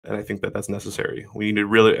And I think that that's necessary. We need to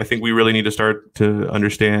really, I think we really need to start to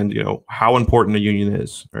understand, how important a union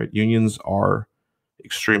is, right? Unions are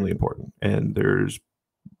extremely important, and there's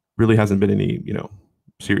really hasn't been any,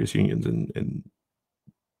 serious unions in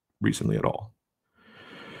recently at all.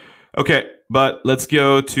 Okay, but let's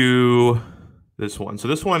go to this one. So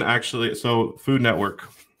this one actually, so Food Network.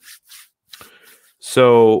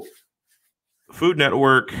 So Food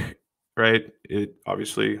Network, right? It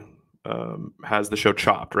obviously has the show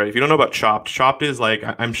Chopped, right? If you don't know about Chopped, Chopped is like,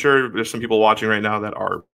 I'm sure there's some people watching right now that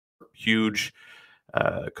are huge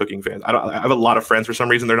cooking fans. I have a lot of friends for some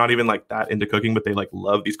reason. They're not even like that into cooking, but they like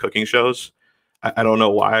love these cooking shows. I don't know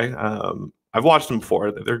why. I've watched them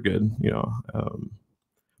before. They're good,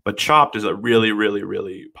 but Chopped is a really, really,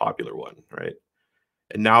 really popular one, right?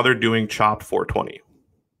 And now they're doing Chopped 420.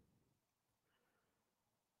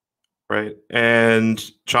 Right. And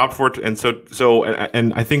Chopped 4, and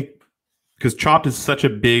and I think because Chopped is such a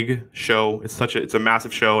big show, it's a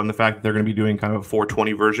massive show, and the fact that they're going to be doing kind of a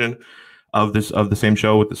 420 version of the same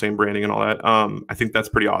show with the same branding and all that, I think that's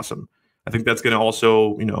pretty awesome. I think that's going to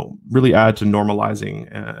also, really add to normalizing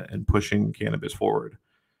and pushing cannabis forward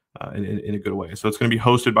in a good way. So it's going to be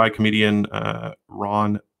hosted by comedian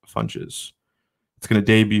Ron Funches. It's going to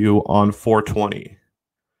debut on 420.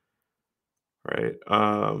 Right.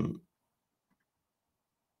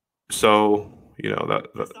 So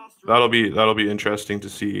that'll be interesting to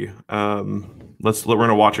see. We're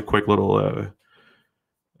gonna watch a quick little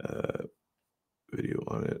video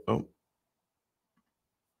on it. Oh.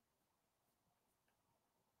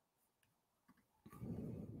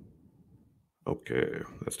 Okay,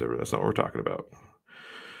 that's different. That's not what we're talking about.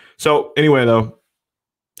 So anyway, though,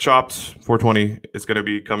 Chopped 420 is going to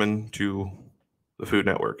be coming to the Food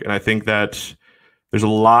Network, and I think that there's a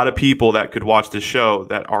lot of people that could watch this show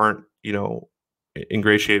that aren't,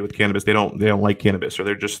 ingratiated with cannabis. They don't like cannabis, or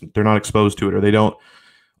they're not exposed to it, or they don't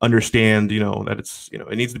understand, that it's,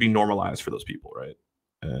 it needs to be normalized for those people, right?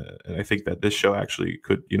 And I think that this show actually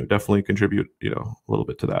could, definitely contribute, a little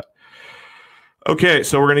bit to that. Okay,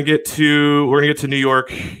 so we're gonna get to New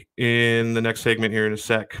York in the next segment here in a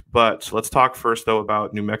sec, but let's talk first though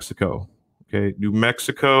about New Mexico. Okay, New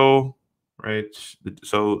Mexico, right?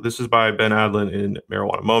 So this is by Ben Adlin in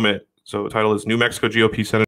Marijuana Moment. So the title is New Mexico GOP Senator